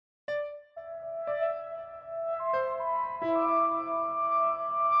Hello,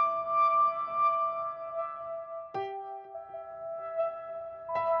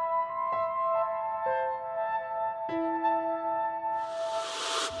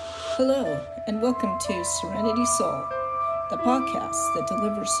 and welcome to Serenity Soul, the podcast that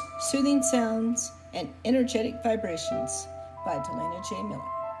delivers soothing sounds and energetic vibrations by Delana J. Miller.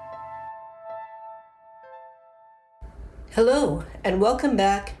 Hello, and welcome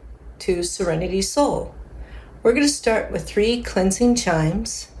back to Serenity Soul. We're going to start with 3 cleansing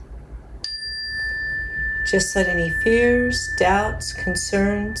chimes. Just let any fears, doubts,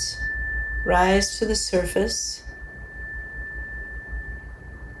 concerns rise to the surface.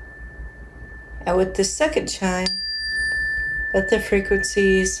 And with the second chime, let the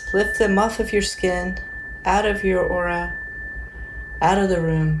frequencies lift them off of your skin, out of your aura, out of the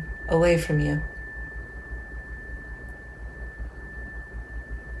room, away from you.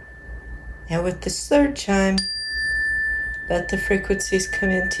 And with this third chime, let the frequencies come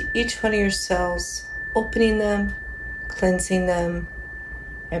into each one of your cells, opening them, cleansing them,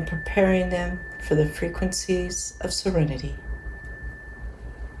 and preparing them for the frequencies of serenity.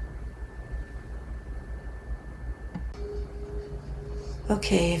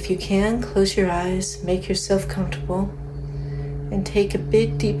 Okay, if you can, close your eyes, make yourself comfortable, and take a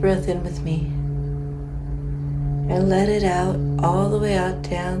big deep breath in with me. And let it out, all the way out,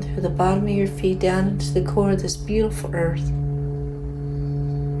 down through the bottom of your feet, down into the core of this beautiful earth.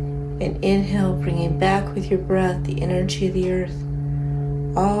 And inhale, bringing back with your breath the energy of the earth,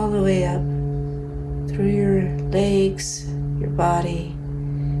 all the way up, through your legs, your body,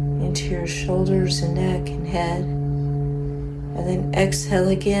 into your shoulders and neck and head. And then exhale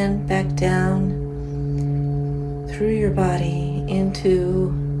again, back down through your body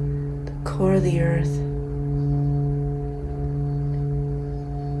into the core of the earth.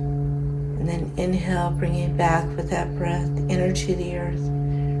 And then inhale, bringing back with that breath the energy of the earth,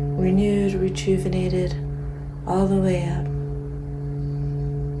 renewed, rejuvenated, all the way up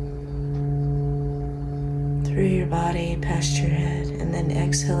through your body, past your head. And then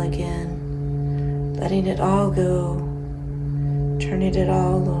exhale again, letting it all go. Turning it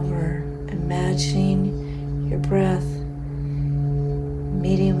all over, imagining your breath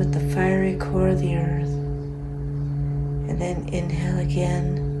meeting with the fiery core of the earth. And then inhale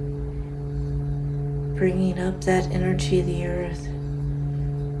again, bringing up that energy of the earth,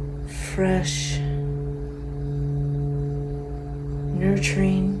 fresh,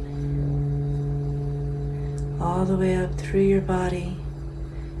 nurturing, all the way up through your body,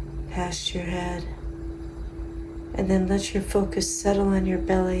 past your head. And then let your focus settle on your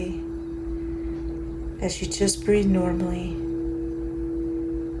belly as you just breathe normally.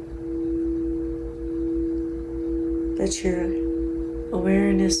 Let your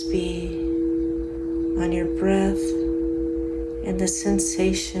awareness be on your breath and the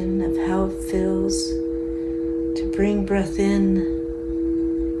sensation of how it feels to bring breath in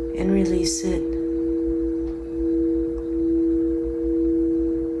and release it.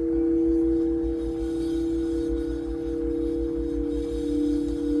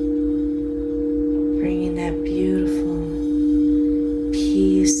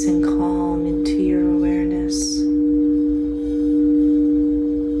 And calm into your awareness.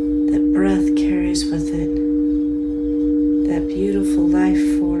 That breath carries with it that beautiful life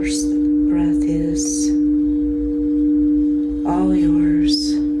force that breath is, all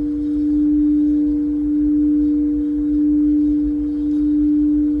yours.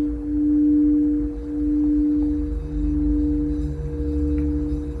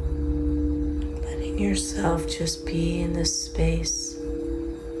 Letting yourself just be in this space.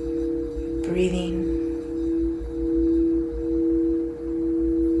 Breathing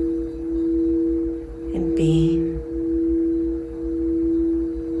and being.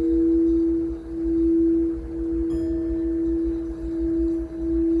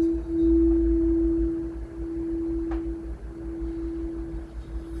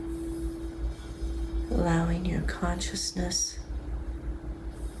 Allowing your consciousness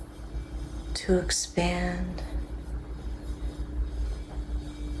to expand.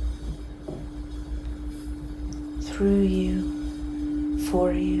 Through you,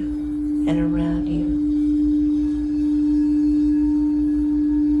 for you, and around you.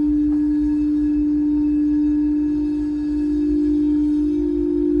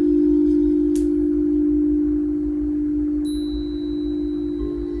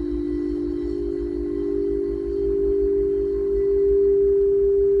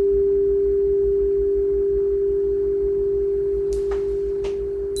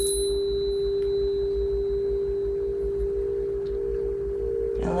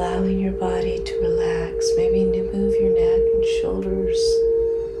 allowing your body to relax. Maybe move your neck and shoulders.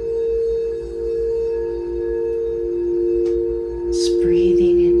 Just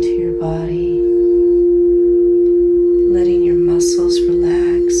breathing into your body, letting your muscles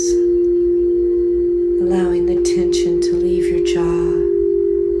relax, allowing the tension to leave your jaw.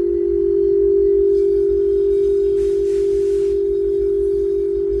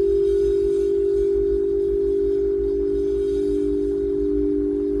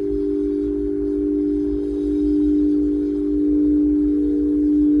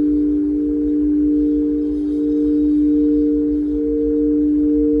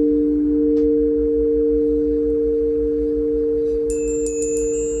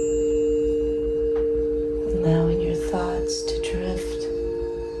 Allowing your thoughts to drift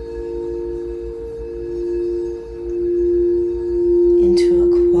into a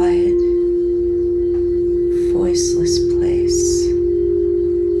quiet, voiceless place.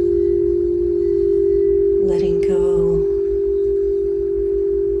 Letting go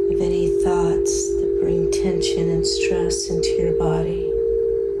of any thoughts that bring tension and stress into your body.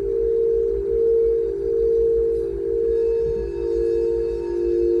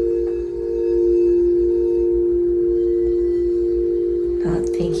 Not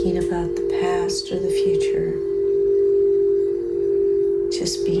thinking about the past or the future,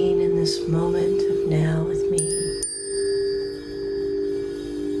 just being in this moment of now with me.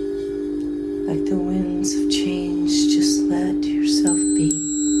 Like the winds of change, just let yourself be.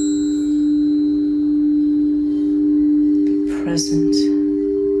 Be present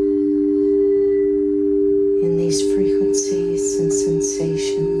in these frequencies and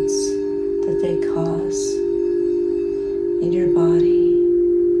sensations that they cause in your body,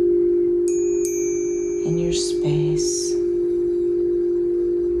 in your space.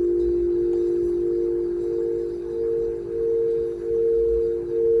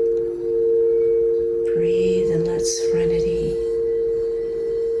 Breathe and let serenity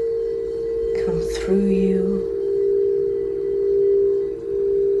come through you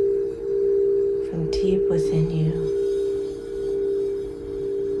from deep within you.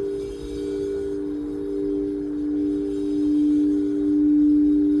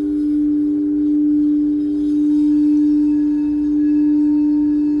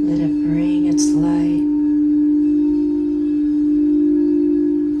 Let it bring its light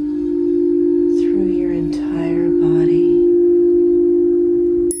through your entire body.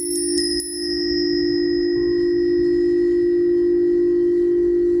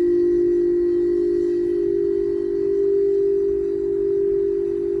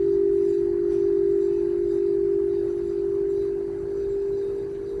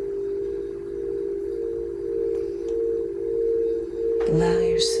 Allow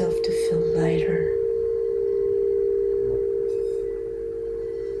yourself to feel lighter.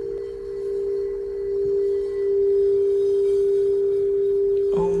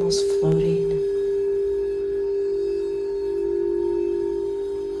 Almost floating.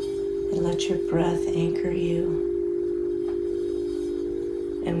 And let your breath anchor you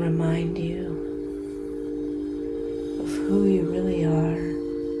and remind you of who you really are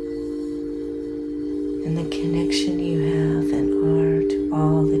and the connection you have and are to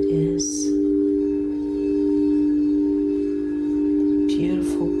all that is.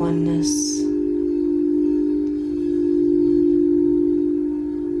 Beautiful oneness.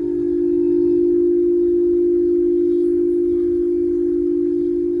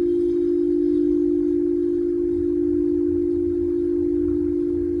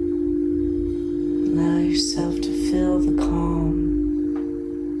 Allow yourself to feel the calm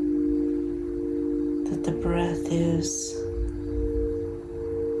that the breath is,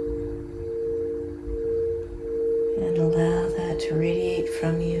 and allow that to radiate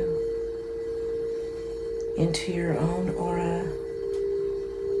from you into your own aura.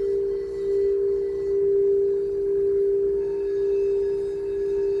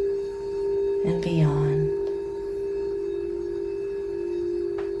 And beyond.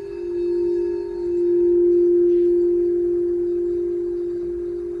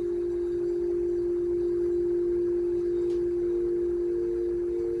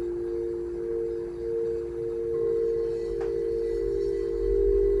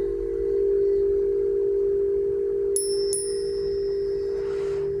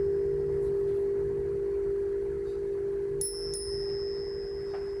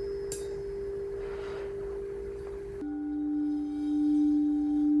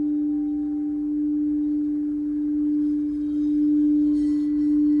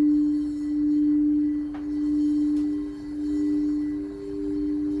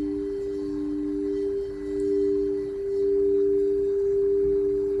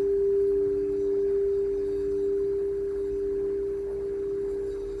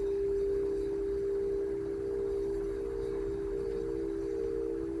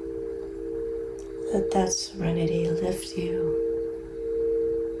 Let that serenity lift you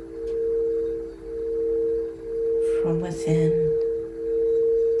from within.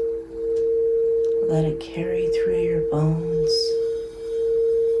 Let it carry through your bones,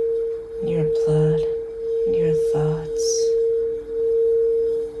 and your blood, and your thoughts.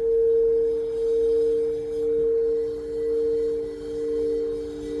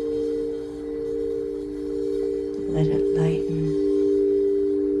 Let it lighten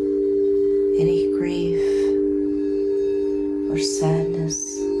any grief or sadness.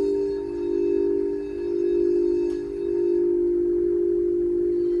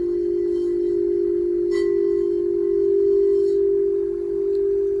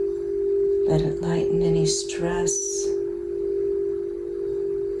 Let it lighten any stress.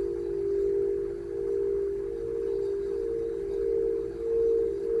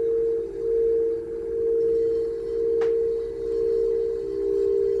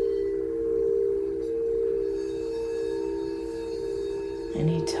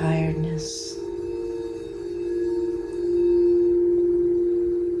 Any tiredness.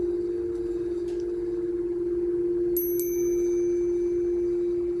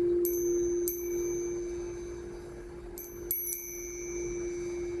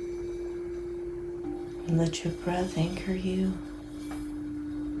 And let your breath anchor you,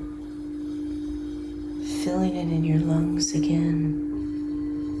 filling it in your lungs again,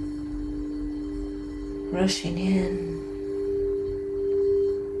 rushing in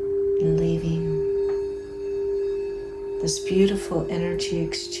and leaving this beautiful energy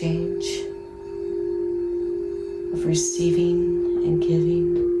exchange of receiving and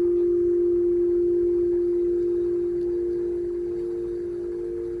giving.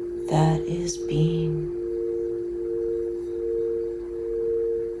 That is being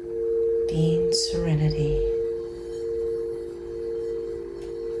serenity,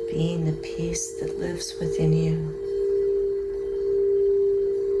 being the peace that lives within you.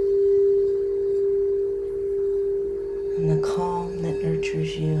 And the calm that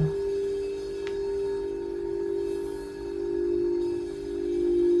nurtures you.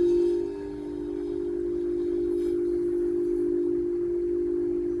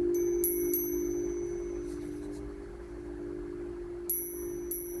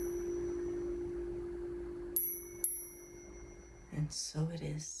 And so it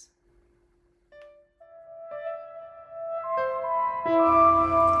is.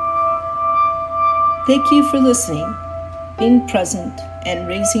 Thank you for listening, being present, and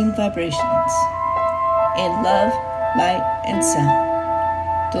raising vibrations in love, light, and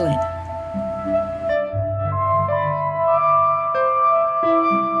sound. Delana.